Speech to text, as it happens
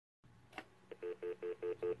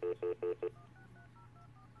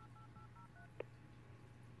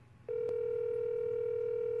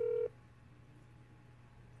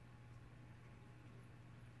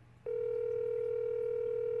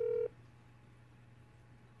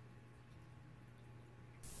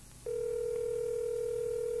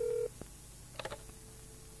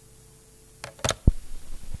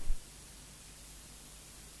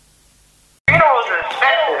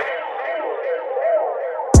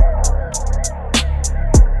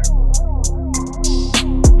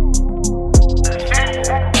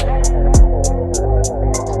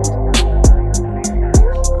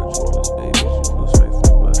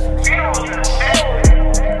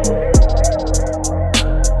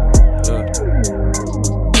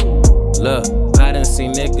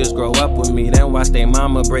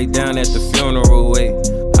Break down at the funeral, wait.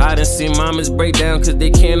 I done seen mamas break down cause they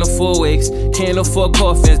can't afford wigs, can't afford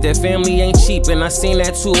coffins, their family ain't cheap and I seen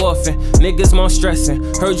that too often. Niggas more stressing,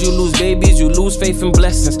 heard you lose babies, you lose faith and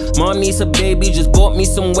blessings. Mom needs a baby, just bought me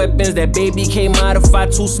some weapons, that baby came out of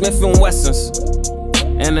 5.2 Smith & Wessons.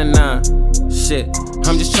 And a 9, shit,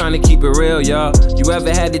 I'm just trying to keep it real, y'all. You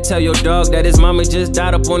ever had to tell your dog that his mama just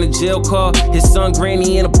died up on a jail call? His son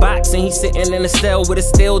granny in a box and he sitting in a cell with a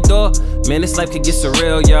steel door? Man, this life could get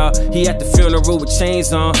surreal, y'all. He at the funeral with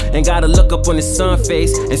chains on and gotta look up on his son's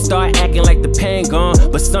face and start acting like the pain gone.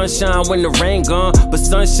 But sunshine when the rain gone. But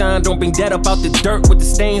sunshine don't bring dead up out the dirt with the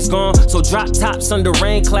stains gone. So drop tops under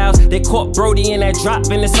rain clouds. They caught Brody in that drop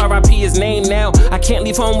and it's RIP his name now. I can't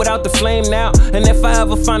leave home without the flame now. And if I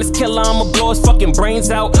ever find his killer, I'ma blow his fucking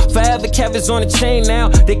brains out. Forever Kevin's on the chain now.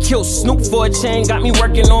 They killed Snoop for a chain, got me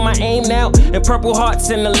working on my aim now. And Purple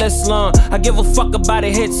Hearts in the list long. I give a fuck about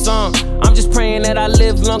a hit song. I'm just praying that I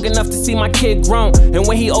live long enough to see my kid grown. And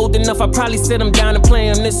when he old enough, I probably sit him down and play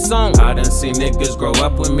him this song. I done seen niggas grow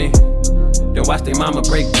up with me, then watch their mama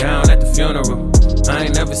break down at the funeral. I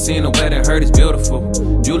ain't never seen a wedding hurt as beautiful.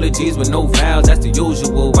 Eulogies with no vows, that's the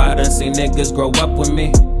usual. I done seen niggas grow up with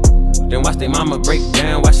me, then watch their mama break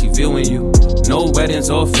down while she viewing you. No weddings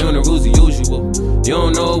or funerals the usual. You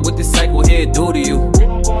don't know what this cycle here do to you.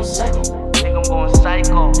 Nigga, I'm going psycho. Nigga, I'm going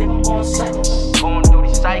psycho. Nigga, I'm going psycho. Going through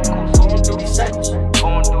these cycles. Going through these cycles.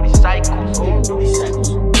 Going through these cycles. Going through these cycles.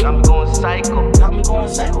 Got me going psycho. Got me going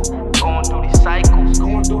psycho. Going through these cycles.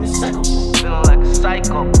 Going through these cycles. Feeling like a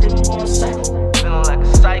psycho. Nigga, I'm going psycho. Feeling like a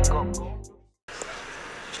psycho.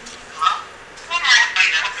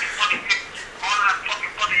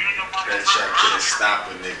 Headshot couldn't stop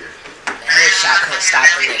a nigga. Headshot couldn't stop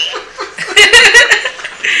a nigga.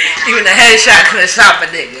 Even the headshot couldn't stop a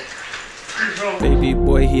nigga. Baby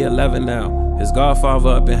boy, he 11 now. His godfather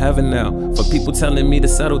up in heaven now. For people telling me to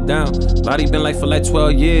settle down. Lottie been like for like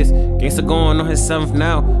 12 years. Gangsta going on his 7th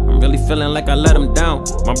now. I'm really feeling like I let him down.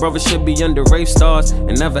 My brother should be under rave stars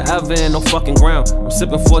and never ever in no fucking ground. I'm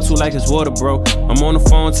sipping 4-2 like his water, bro. I'm on the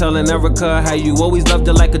phone telling Erica how you always loved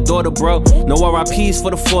her like a daughter, bro. No RIPs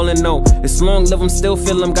for the fallen, no. It's long live him, still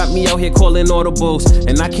feel him. Got me out here calling audibles.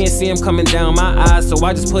 And I can't see him coming down my eyes, so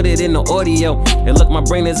I just put it in the audio. And look, my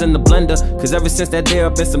brain is in the blender. Cause ever since that day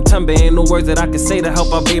up in September, ain't no words that I can say to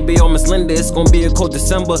help our baby or Miss Linda. It's gonna be a cold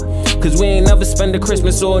December. Cause we ain't never spend a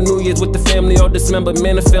Christmas or a New Year's with the family or dismember.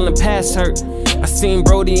 Man, I'm feeling past hurt. I seen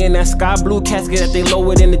Brody in that sky blue casket that they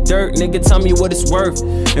lowered in the dirt. Nigga, tell me what it's worth.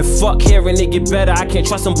 And fuck hearing it get better. I can't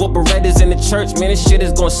trust some Berettas in the church. Man, this shit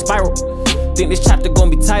is gonna spiral. Think this chapter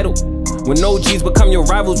gonna be titled When OGs become your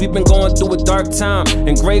rivals. We've been going through a dark time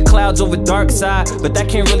and gray clouds over dark side, but that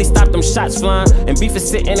can't really stop them shots flying. And beef is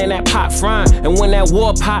sitting in that pot frying. And when that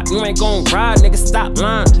war pop, you ain't gon' ride, nigga, stop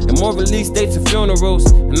lying. And more release dates and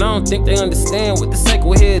funerals. And I don't think they understand what the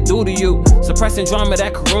cycle here do to you. Suppressing drama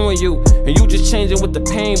that could ruin you. And you just changing with the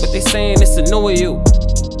pain, but they saying it's a new of you.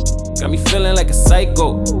 Got me feeling like a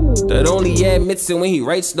psycho that only admits it when he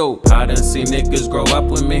writes though. I done seen niggas grow up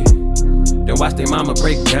with me, then watch their mama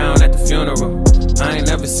break down at the funeral. I ain't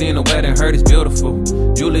never seen a wedding hurt as beautiful.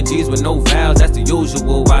 Eulogies with no vows, that's the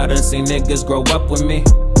usual. I done seen niggas grow up with me,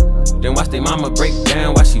 then watch their mama break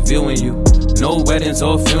down while she viewing you. No weddings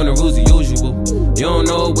or funerals the usual. You don't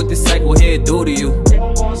know what this cycle here do to you. Nigga,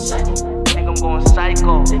 I'm going psycho. Nigga, I'm going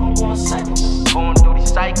psycho. Nigga, I'm going psycho. Going through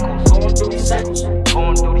these cycles. Going through these cycles.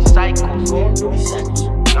 Going through these cycles. Going through these cycles.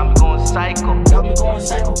 Got me going psycho. Got me going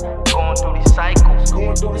psycho. Going through these cycles.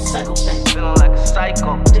 Going through these cycles. Feeling like a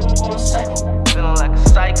psycho. Nigga, I'm going psycho. Feeling like a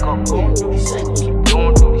psycho. Going through these cycles. Keep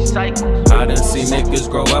going through these cycles. I done seen niggas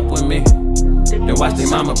grow up with me, then watch their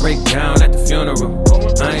mama break down at the funeral.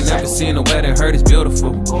 I ain't never seen a wedding hurt as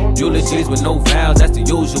beautiful. Eulogies with no vows, that's the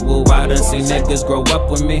usual. I done seen niggas grow up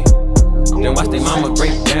with me, then watch their mama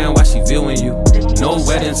break down while she viewing you. No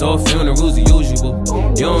weddings or funerals the usual.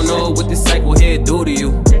 You don't know what this cycle here do to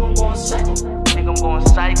you. I'm going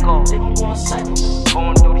psycho. Going through these cycles.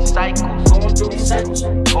 Going through these cycles.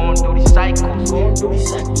 Got me going psycho. Going through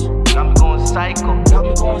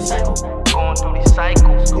these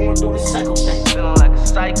cycles. Feeling like a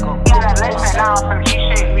psycho. We gotta listen now, some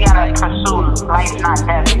shit we gotta pursue. Life's not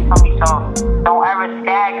death, you feel me? So don't ever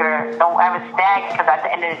stagger, because at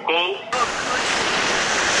the end of the day,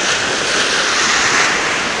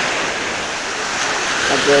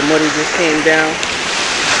 My girl Muddy just came down.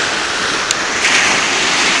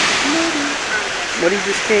 Muddy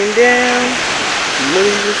just came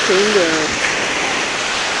down.